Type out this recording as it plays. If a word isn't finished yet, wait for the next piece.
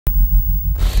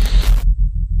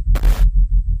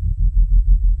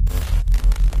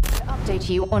update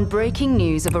you on breaking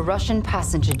news of a Russian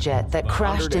passenger jet that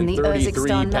crashed in the 133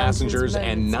 Urzikstan passengers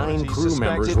mountains. and 9 crew Suspect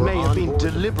members it were may have on been board.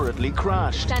 deliberately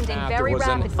crashed. Standing There very was an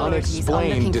rapid. Authorities are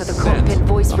unexplained looking for the descent. cockpit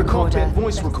voice A recorder. cockpit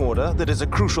voice recorder that is a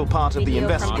crucial part of the Video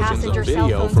from investigation. passenger cell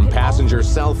Video phones from could passenger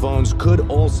cell phones could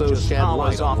also shed Hours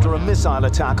light on after a what missile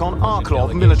attack on Arklov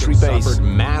delegation military base. suffered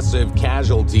massive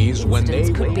casualties when they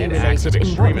Incidents could be waited related acts of in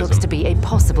what looks to extremism. be a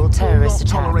possible terrorist Not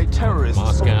attack. tolerate terrorists.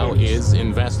 Moscow is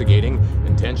investigating.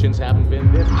 Intentions haven't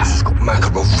been. This has got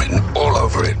Makarov written all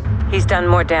over it. He's done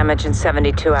more damage in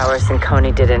 72 hours than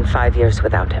Coney did in 5 years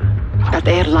without him. That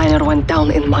airliner went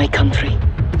down in my country.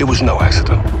 It was no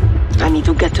accident. I need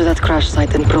to get to that crash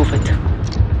site and prove it.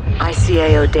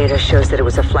 ICAO data shows that it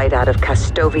was a flight out of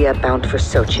Kastovia bound for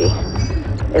Sochi.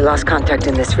 It lost contact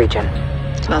in this region.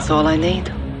 That's all I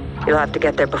need. You'll have to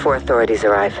get there before authorities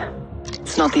arrive.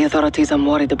 It's not the authorities I'm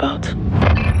worried about.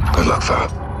 Good luck, fella.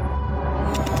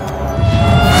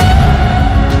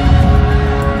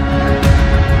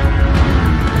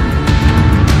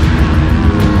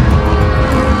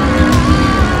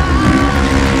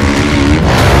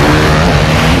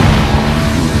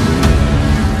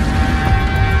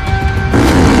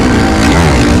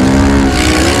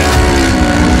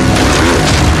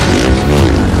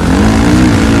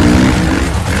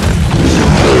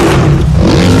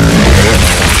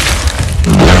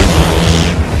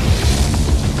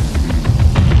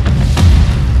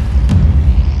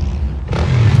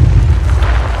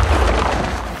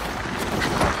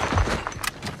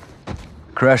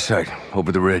 Crash site,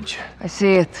 over the ridge. I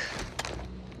see it.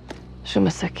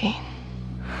 Shumaseki.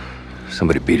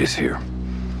 Somebody beat us here.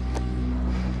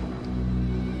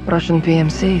 Russian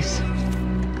PMCs.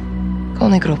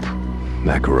 Coney Group.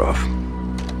 Makarov.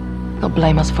 They'll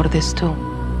blame us for this too.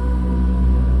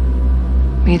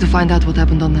 We need to find out what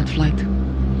happened on that flight.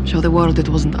 Show the world it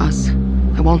wasn't us.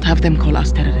 I won't have them call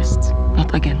us terrorists.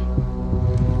 Not again.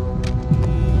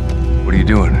 What are you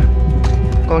doing?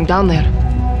 Going down there.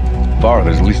 Bar,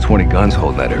 there's at least 20 guns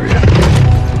holding that area.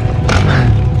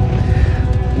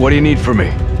 What do you need from me?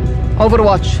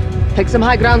 Overwatch. Take some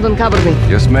high ground and cover me.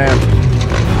 Yes, ma'am.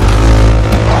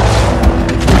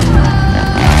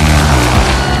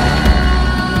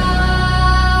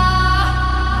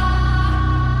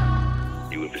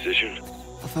 You in position?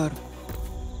 Affirm.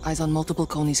 Eyes on multiple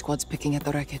Coney squads picking at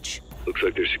the wreckage. Looks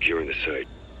like they're securing the site.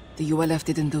 The ULF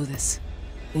didn't do this.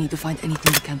 We need to find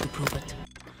anything we can to prove it.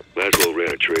 Laszlo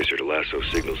ran a tracer to lasso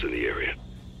signals in the area.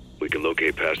 We can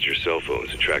locate passenger cell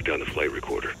phones and track down the flight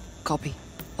recorder. Copy.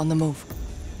 On the move.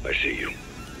 I see you.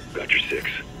 Got your 6.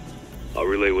 I'll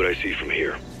relay what I see from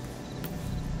here.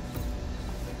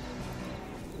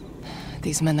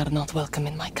 These men are not welcome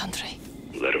in my country.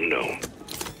 Let them know.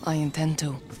 I intend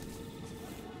to.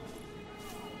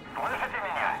 Слышите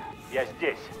меня? Я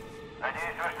здесь.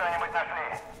 Надеюсь, вы что-нибудь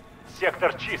нашли?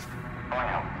 Сектор чист.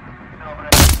 Понял.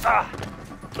 Добрый.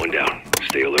 One down.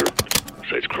 Stay alert.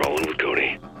 Site's crawling with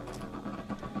Coney.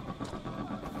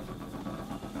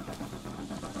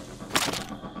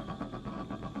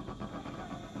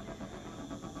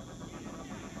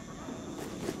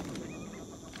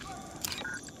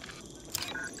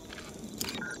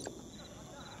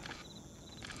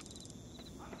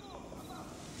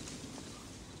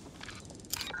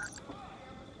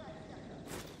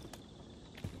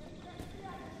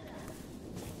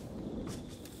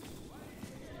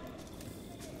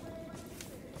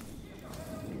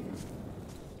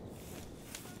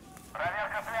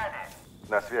 Проверка связи.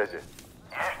 На связи.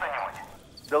 Есть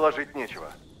что-нибудь? Доложить нечего.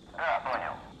 Да,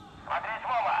 понял. Смотреть в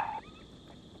оба.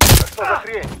 А что за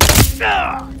хрень?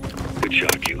 Good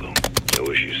shot, Kilo.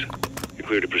 No issues. You're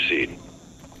clear to proceed.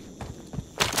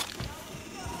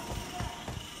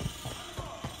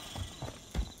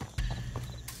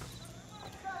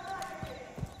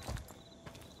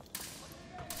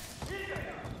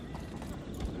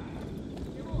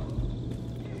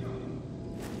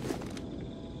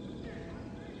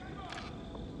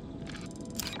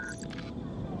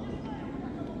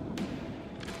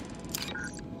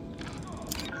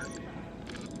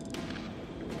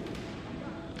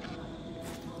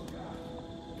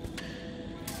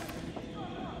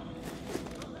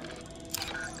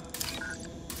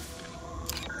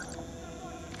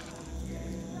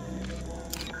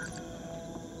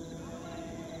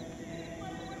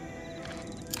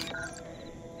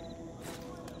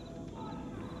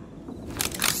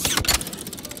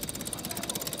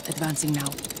 Advancing now.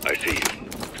 I see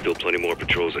you. Still plenty more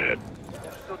patrols ahead.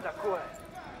 Что такое?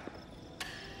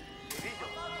 Видел?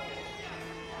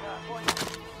 Да, понял.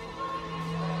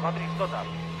 Смотри, что там.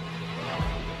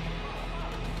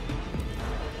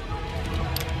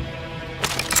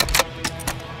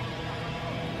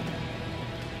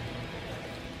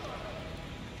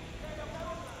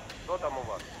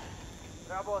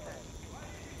 работает.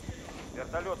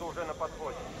 Вертолеты уже на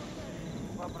подходе.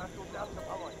 Попрошу Данка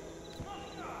помочь.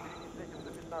 С этим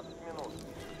за 15 минут.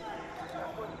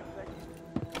 Закончим садись.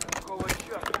 Какого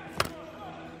черта?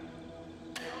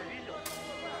 Это видел?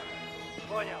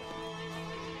 Понял.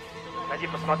 Ходи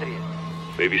посмотри.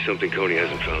 Maybe something Coney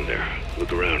hasn't found there.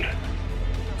 Look around.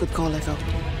 Good call, Echo.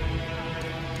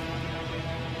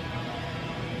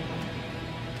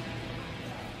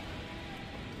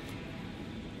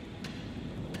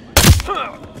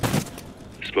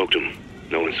 Smoked him.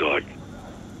 No one saw it.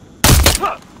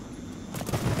 Got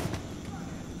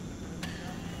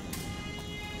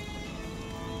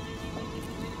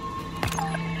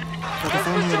a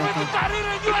phone here, Echo.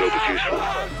 Let's hope it's useful.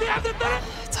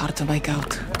 It's hard to make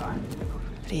out.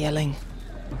 They're yelling.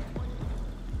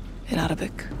 In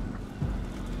Arabic.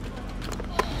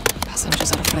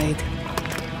 Passengers are afraid.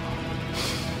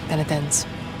 Then it ends.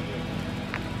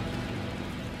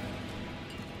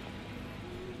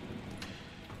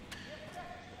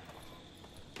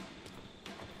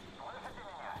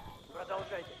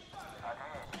 Продолжайте.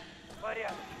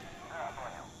 Порядок.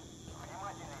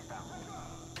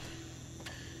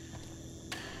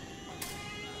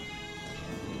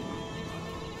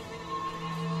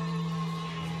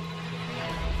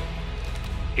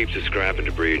 Heaps of scrap and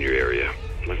debris in your area.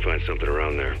 Might find something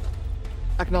around there.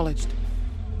 Acknowledged.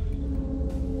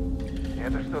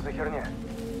 Это что за херня?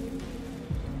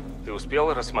 Ты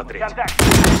успел рассмотреть? Контакт!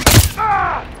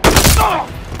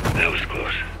 That was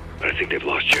close. But I think they've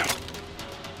lost you.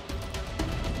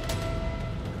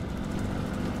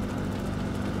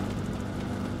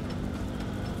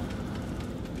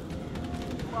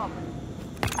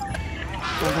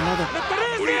 Found another.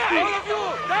 What do you see?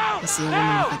 I see a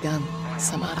woman with a gun.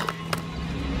 Samara.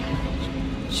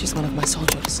 She's one of my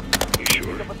soldiers. You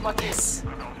sure? Yes.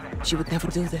 She would never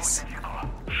do this.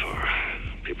 For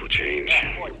people change.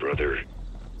 Your brother.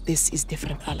 This is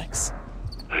different, Alex.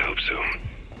 I hope so.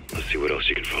 Let's see what else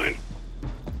you can find.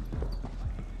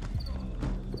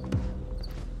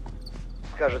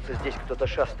 Кажется, здесь кто-то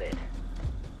шастает.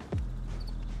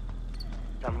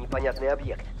 Там непонятный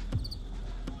объект.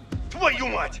 Твою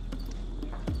мать!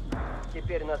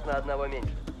 Теперь нас на одного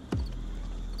меньше.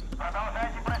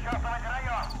 Продолжайте прочесывать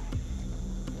район.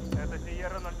 Это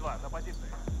Сиерра-02, на позиции.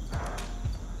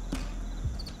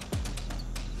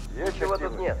 Ничего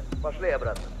тут нет. Пошли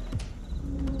обратно.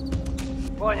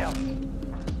 Понял.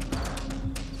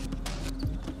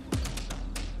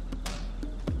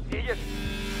 Видишь?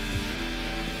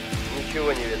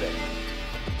 Ничего не видать.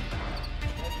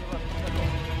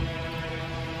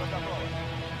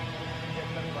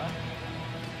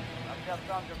 Отряд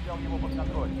танков взял его под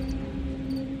контроль.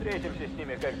 Встретимся с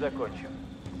ними, как закончим.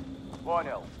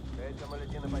 Понял. Этим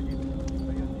лети на позицию.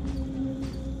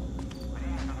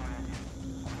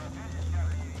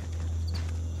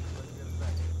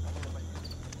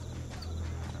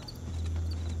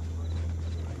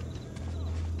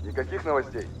 Никаких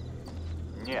новостей?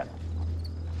 Нет.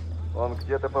 Он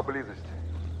где-то поблизости.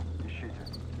 Ищите.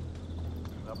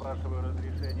 Запрашиваю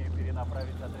разрешение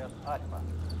перенаправить отряд Альфа.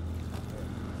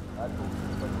 Альфа.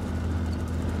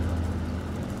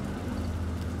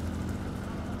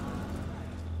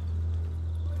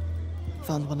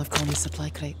 Found one of Coney's supply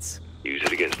crates. Use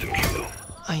it against him, Kilo.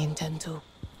 I intend to.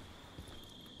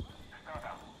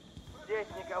 Здесь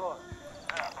никого.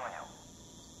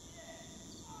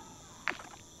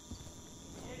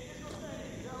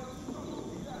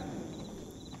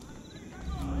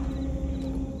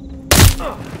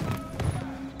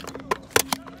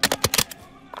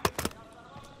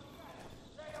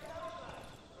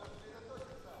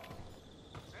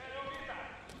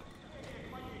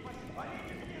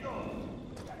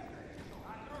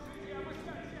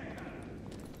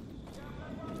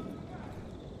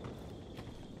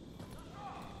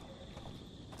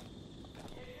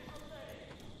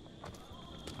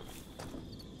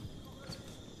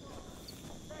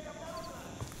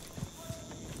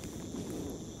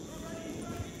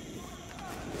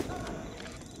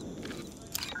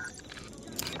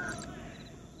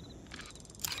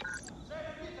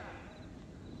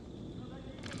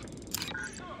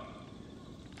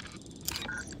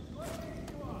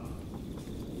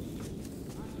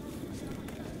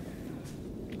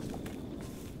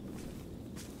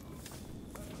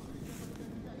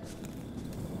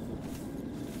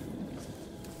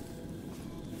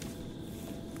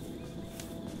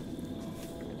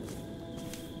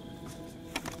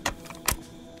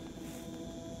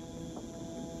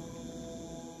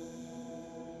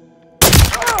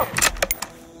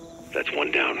 That's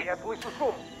one down. Я слышу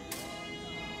шум.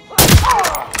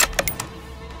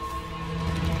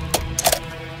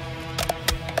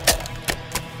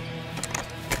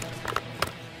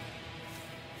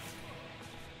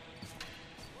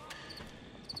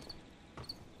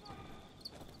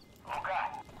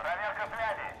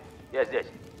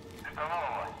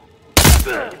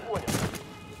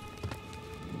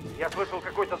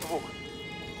 какой-то звук.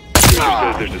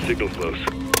 Says there's a signal close.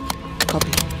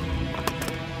 Copy.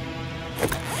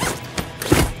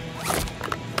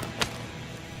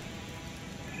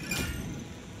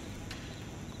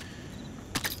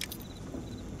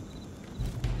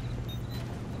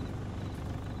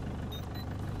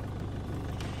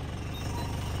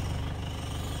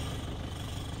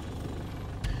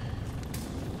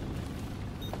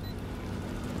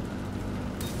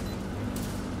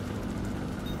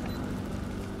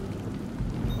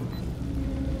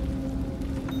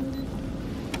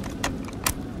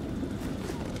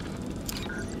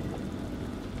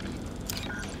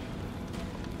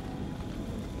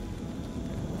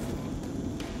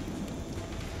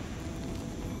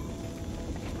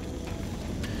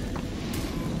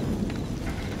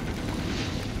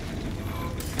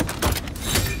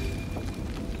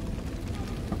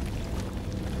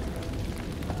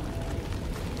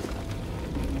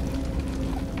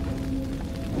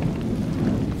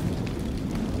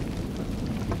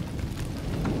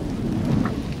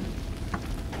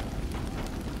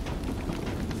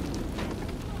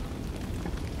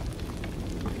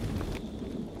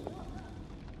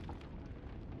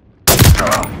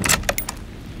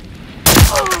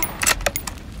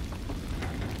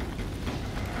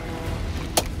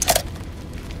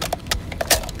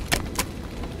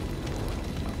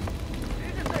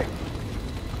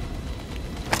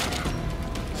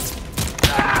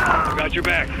 Got your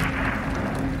back.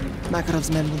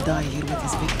 Makarov's men will die here with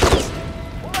his victims.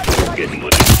 Getting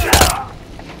what you said.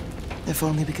 If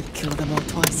only we could kill them all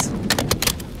twice.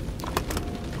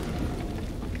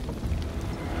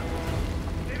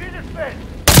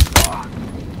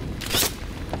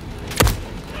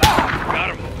 Got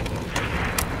him.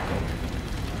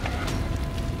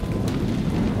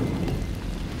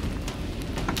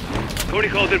 Cody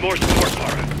called in more support,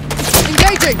 Farah.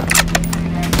 Engaging!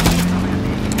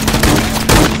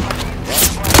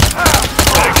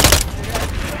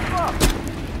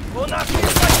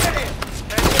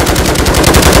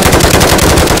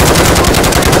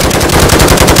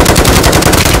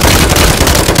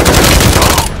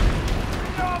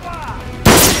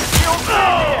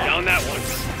 Down that one.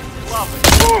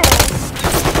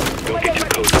 Don't get too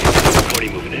cozy. Cody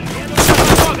moving in.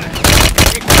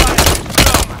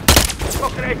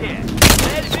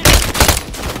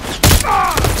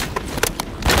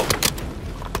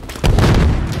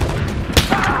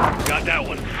 Got that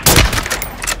one.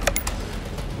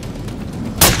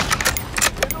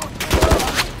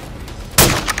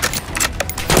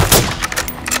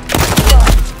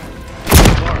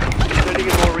 Sending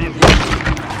in more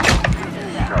reinforcements.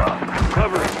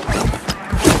 Cover.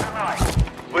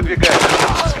 Выдвигайся.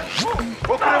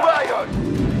 Укрываю!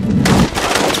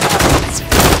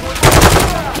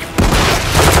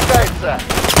 Пытается!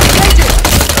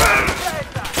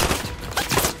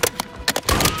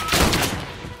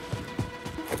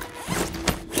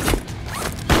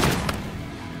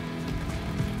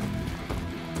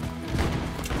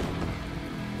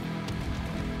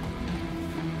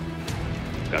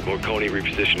 Got more Coney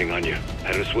repositioning on you.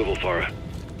 Had a swivel, Farah.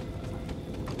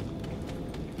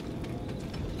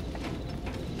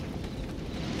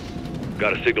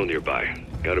 Got a signal nearby.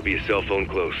 Gotta be a cell phone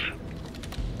close.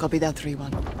 Copy that,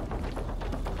 3-1.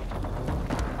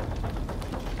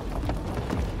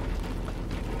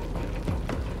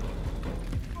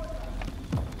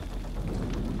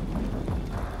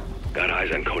 Got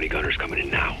eyes on Coney gunners coming in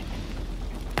now.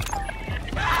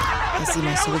 I see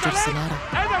my soldier Sonata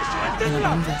in a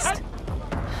gun vest.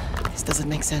 This doesn't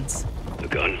make sense. A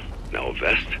gun, now a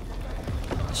vest.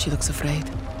 She looks afraid.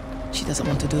 She doesn't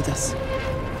want to do this.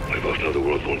 We both know the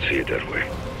world won't see it that way.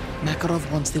 Makarov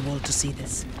wants the world to see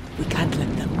this. We can't let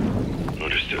them.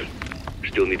 Understood.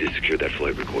 Still need to secure that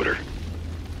flight recorder.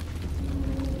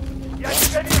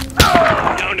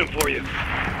 Downed him for you.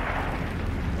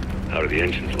 How do the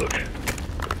engines look?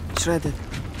 Shredded.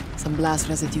 Some blast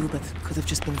residue, but could have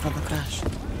just been from the crash.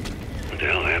 What the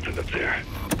hell happened up there?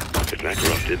 If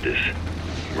Makarov did this,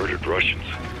 murdered Russians.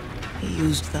 He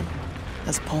used them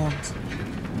as pawns.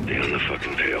 Beyond the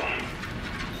fucking pale.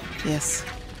 Yes,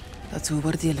 that's who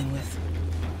we're dealing with.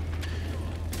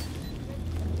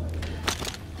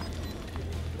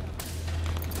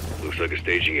 Looks like a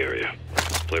staging area.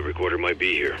 Flight recorder might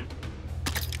be here.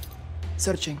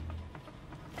 Searching.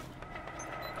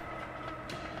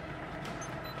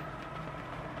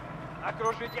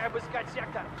 Окружить и обыскать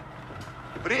сектор.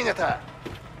 Принято!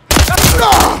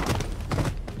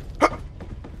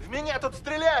 В меня тут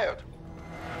стреляют!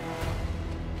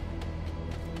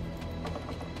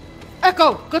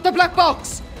 Echo, got the black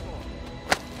box!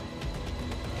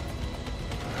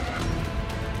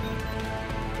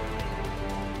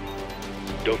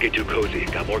 Don't get too cozy.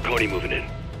 Got more Coney moving in.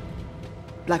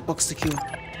 Black box secure.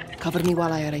 Cover me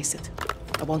while I erase it.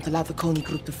 I won't allow the Coney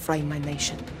group to frame my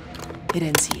nation. It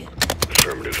ends here.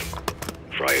 Affirmative.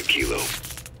 Fry a kilo.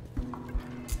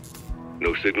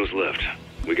 No signals left.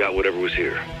 We got whatever was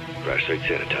here. Crash site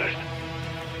sanitized.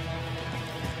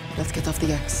 Let's get off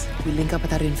the X. We link up at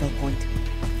that infill point.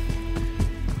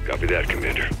 Copy that,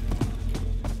 Commander.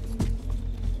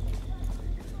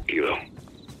 Kilo,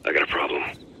 I got a problem.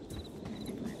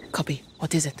 Copy.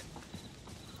 What is it?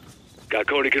 Got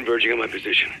Coney converging on my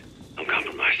position. I'm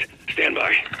compromised. Stand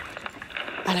by.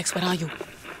 Alex, where are you?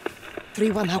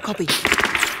 3-1, how copy?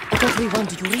 Echo 3-1,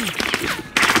 do you read?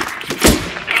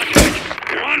 Contact!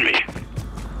 They're on me!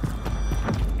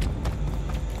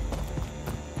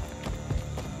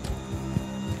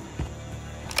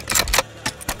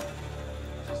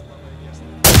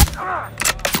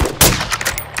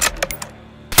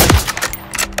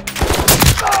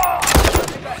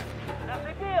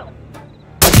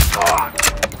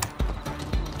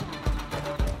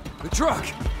 The truck!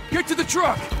 Get to the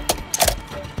truck!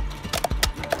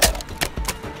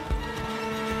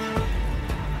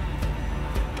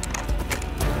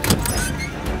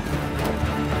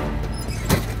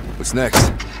 What's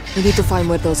next? We need to find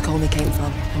where those Coney came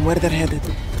from, and where they're headed.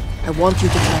 I want you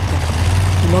to track them.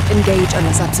 Do not engage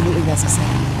unless absolutely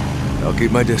necessary. I'll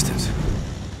keep my distance.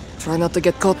 Try not to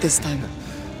get caught this time.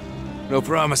 No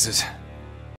promises.